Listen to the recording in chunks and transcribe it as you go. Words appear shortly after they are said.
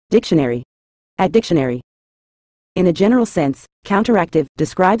Dictionary. At dictionary. In a general sense, counteractive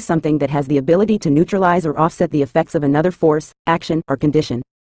describes something that has the ability to neutralize or offset the effects of another force, action, or condition.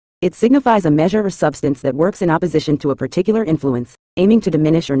 It signifies a measure or substance that works in opposition to a particular influence, aiming to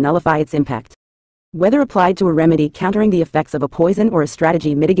diminish or nullify its impact. Whether applied to a remedy countering the effects of a poison or a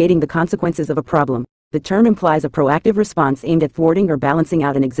strategy mitigating the consequences of a problem, the term implies a proactive response aimed at thwarting or balancing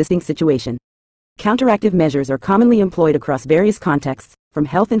out an existing situation. Counteractive measures are commonly employed across various contexts, from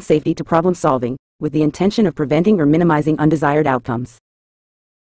health and safety to problem solving, with the intention of preventing or minimizing undesired outcomes.